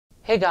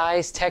Hey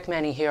guys,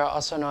 Techman here,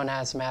 also known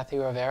as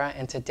Matthew Rivera,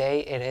 and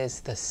today it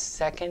is the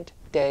second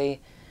day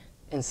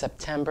in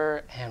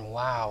September, and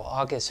wow,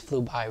 August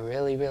flew by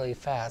really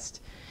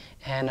fast.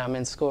 And I'm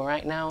in school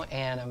right now,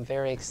 and I'm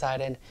very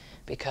excited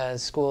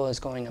because school is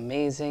going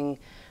amazing.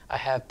 I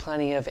have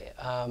plenty of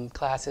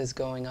classes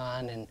going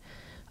on,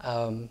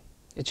 and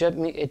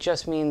it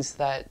just means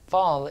that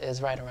fall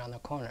is right around the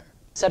corner.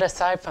 Set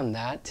aside from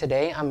that,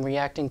 today I'm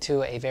reacting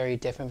to a very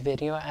different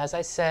video. As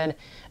I said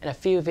in a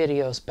few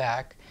videos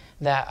back,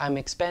 that I'm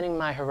expanding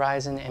my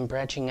horizon and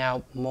branching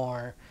out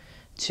more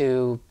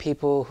to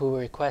people who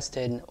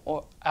requested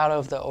out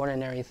of the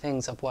ordinary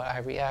things of what I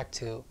react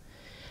to.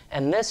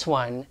 And this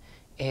one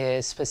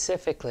is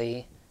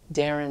specifically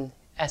Darren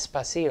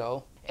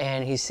Espanto,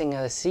 and he's singing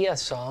a Sia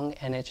song,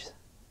 and it's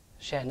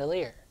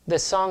Chandelier. The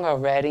song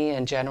already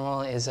in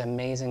general is an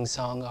amazing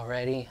song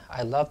already.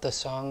 I love the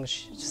song.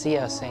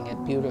 Sia sang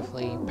it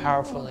beautifully,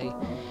 powerfully,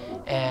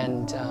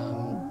 and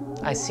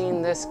I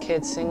seen this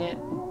kid sing it.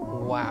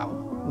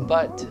 Wow.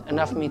 But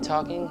enough of me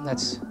talking,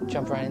 let's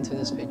jump right into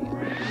this video.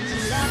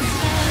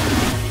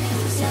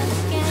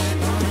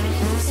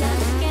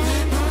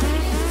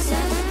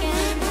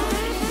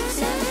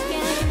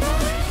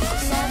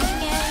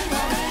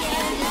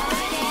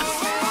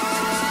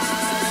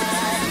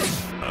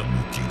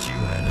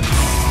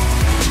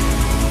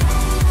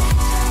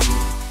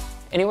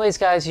 Anyways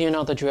guys, you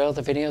know the drill.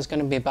 The video is going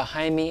to be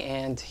behind me,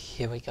 and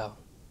here we go.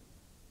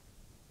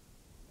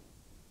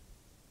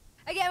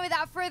 Again,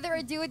 without further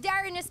ado,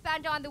 Darren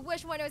Espanto on the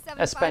Wish 107.5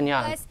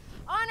 Plus.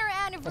 On our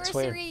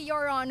anniversary,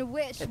 you're on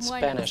Wish 107.5. It's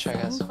Spanish, I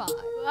guess.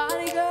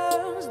 Body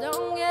girls,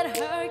 don't get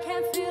hurt,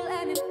 can't feel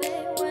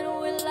anything. When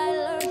will I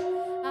learn?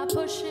 I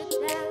push it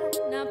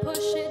down, I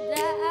push it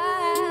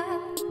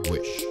down.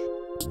 Wish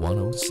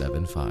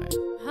 107.5.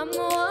 I'm the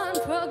one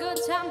for a good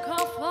time,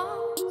 call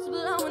phones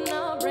blowing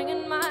up,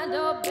 ringing my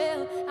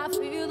doorbell. I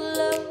feel the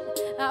love,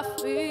 I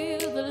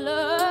feel the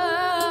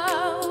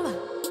love.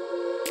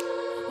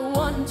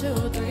 1, 2,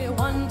 3,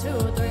 1, 2,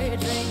 3,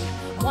 drink.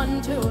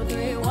 1, 2,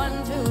 3,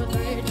 1, 2,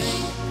 3,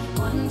 drink.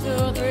 1,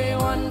 2, 3,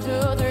 1,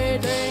 2, 3,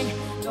 drink.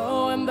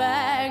 Going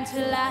back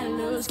till I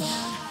lose count.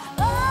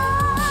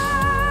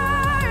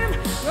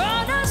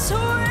 I'm gonna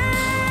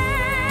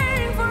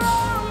swing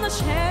from the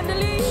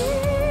chandelier,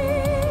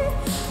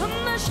 from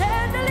the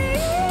chandelier.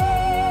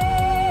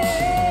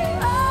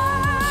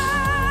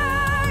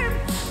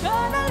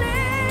 I'm gonna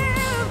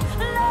live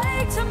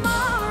like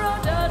tomorrow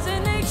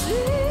doesn't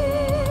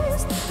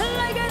exist,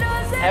 like it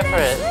doesn't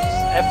exist.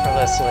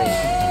 Effortlessly.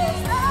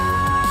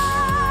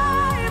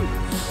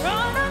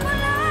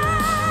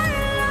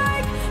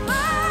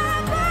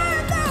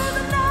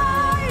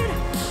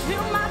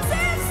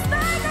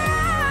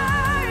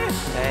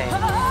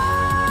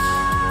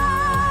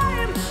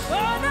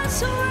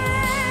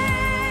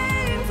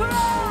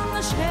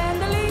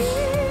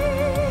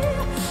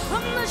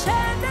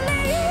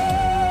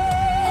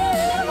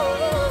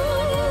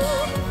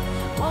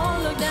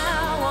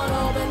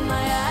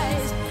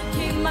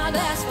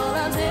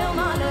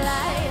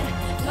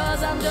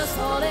 I'm just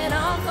holding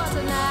on for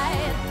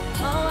tonight.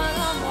 Oh,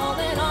 I'm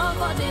holding on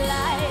for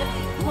delight.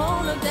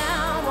 Won't look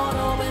down, won't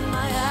open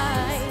my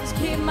eyes.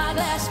 Keep my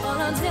glass full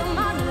until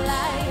my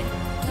light.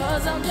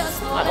 Cause I'm just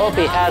holding on. I hope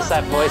he has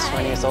that voice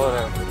when he's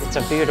older. It's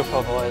a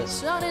beautiful voice.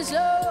 Sun is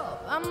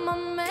up, I'm a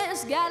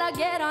mess. Gotta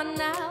get on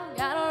now,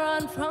 gotta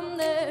run from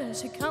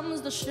this. Here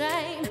comes the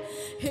shame,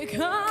 here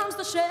comes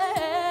the shame.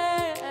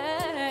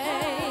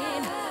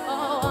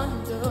 Oh,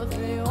 1, 2,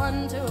 3,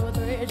 1, 2,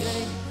 3,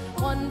 drink.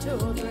 1,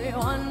 2, 3,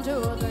 1,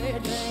 2, 3,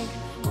 drink.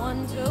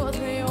 1, 2,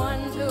 3,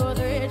 1, 2,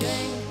 3,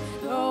 drink.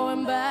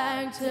 Going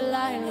back till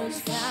I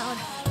lose count.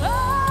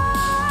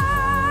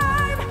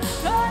 I'm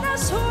gonna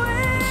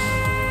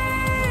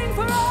swing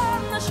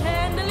from the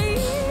chandelier,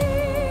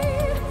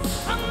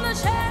 from the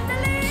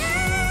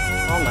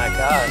chandelier. Oh my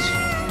gosh.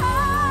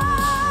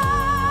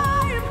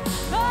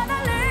 I'm gonna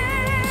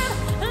live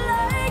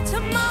like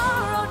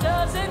tomorrow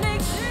doesn't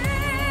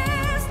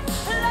exist,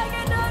 like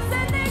it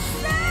doesn't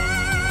exist.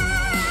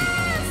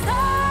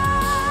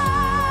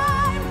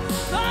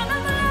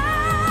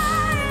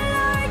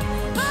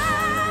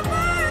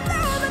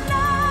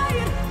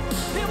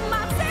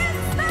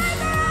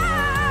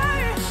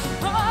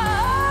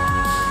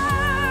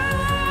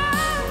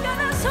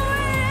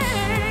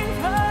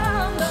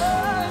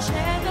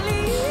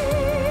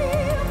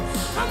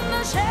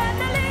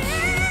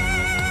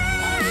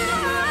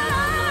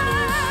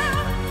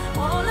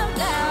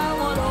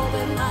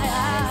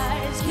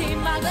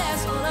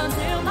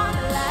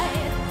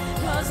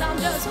 I'm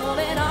just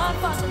holding on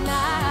for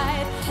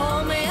tonight.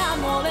 Hold me, I'm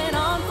holding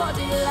on for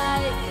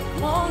delight.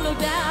 Won't look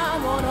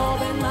down, won't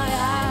open my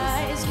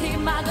eyes. Keep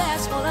my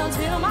glass full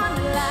until my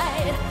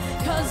light.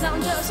 Cause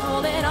I'm just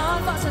holding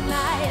on for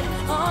tonight.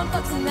 On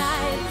for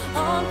tonight,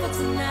 on for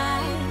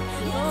tonight.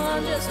 Oh,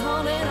 I'm just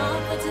holding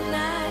on for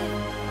tonight.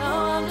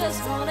 Oh, I'm just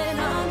holding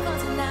on for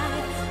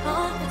tonight.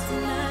 On for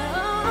tonight,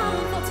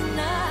 on for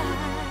tonight.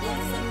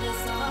 Yes, I'm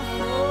just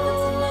holding on for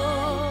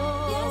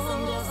tonight. Yes,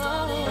 I'm just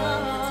holding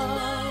on for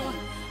tonight.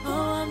 Oh,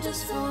 I'm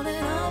just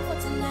holding on for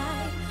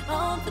tonight.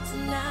 on for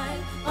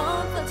tonight,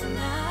 on for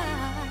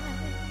tonight.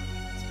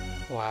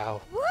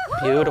 Wow,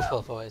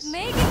 beautiful voice.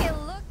 Making it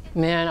look.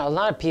 Man, a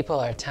lot of people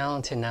are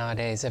talented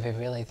nowadays if you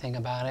really think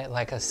about it.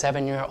 Like a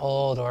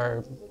 7-year-old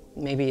or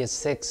maybe a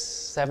 6,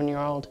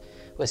 7-year-old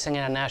was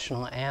singing a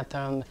national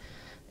anthem,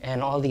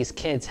 and all these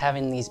kids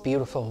having these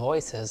beautiful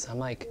voices. I'm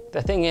like,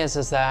 the thing is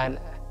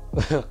that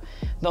the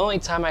only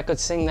time I could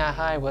sing that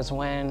high was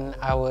when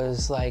I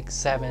was like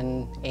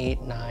 7,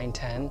 8, 9,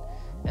 10,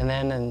 and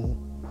then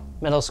in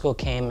middle school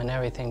came and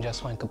everything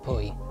just went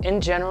kapooey. In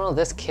general,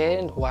 this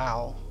kid,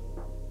 wow,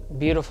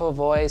 beautiful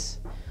voice.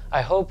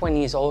 I hope when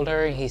he's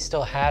older, he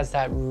still has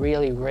that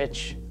really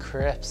rich,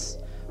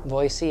 crisp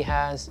voice he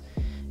has,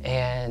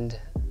 and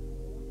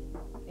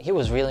he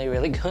was really,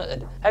 really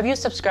good. Have you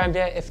subscribed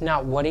yet? If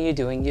not, what are you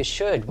doing? You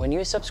should. When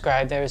you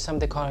subscribe, there is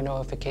something called a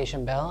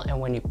notification bell, and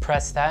when you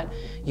press that,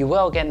 you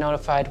will get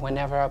notified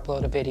whenever I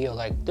upload a video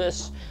like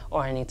this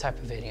or any type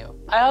of video.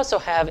 I also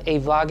have a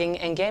vlogging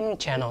and gaming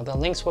channel. The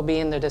links will be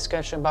in the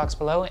description box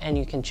below, and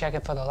you can check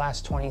it for the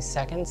last 20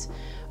 seconds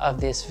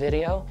of this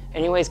video.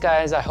 Anyways,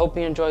 guys, I hope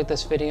you enjoyed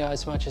this video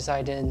as much as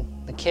I did.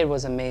 The kid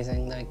was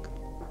amazing, like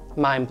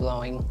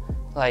mind-blowing.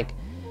 Like,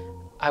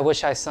 I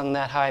wish I sung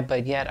that high,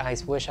 but yet I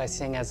wish I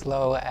sing as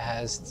low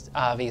as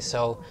Avi,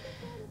 so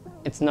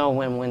it's no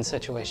win-win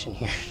situation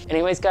here.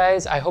 Anyways,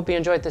 guys, I hope you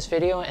enjoyed this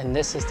video, and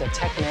this is the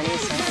Techman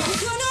signing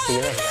off. See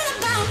you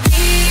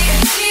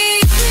later.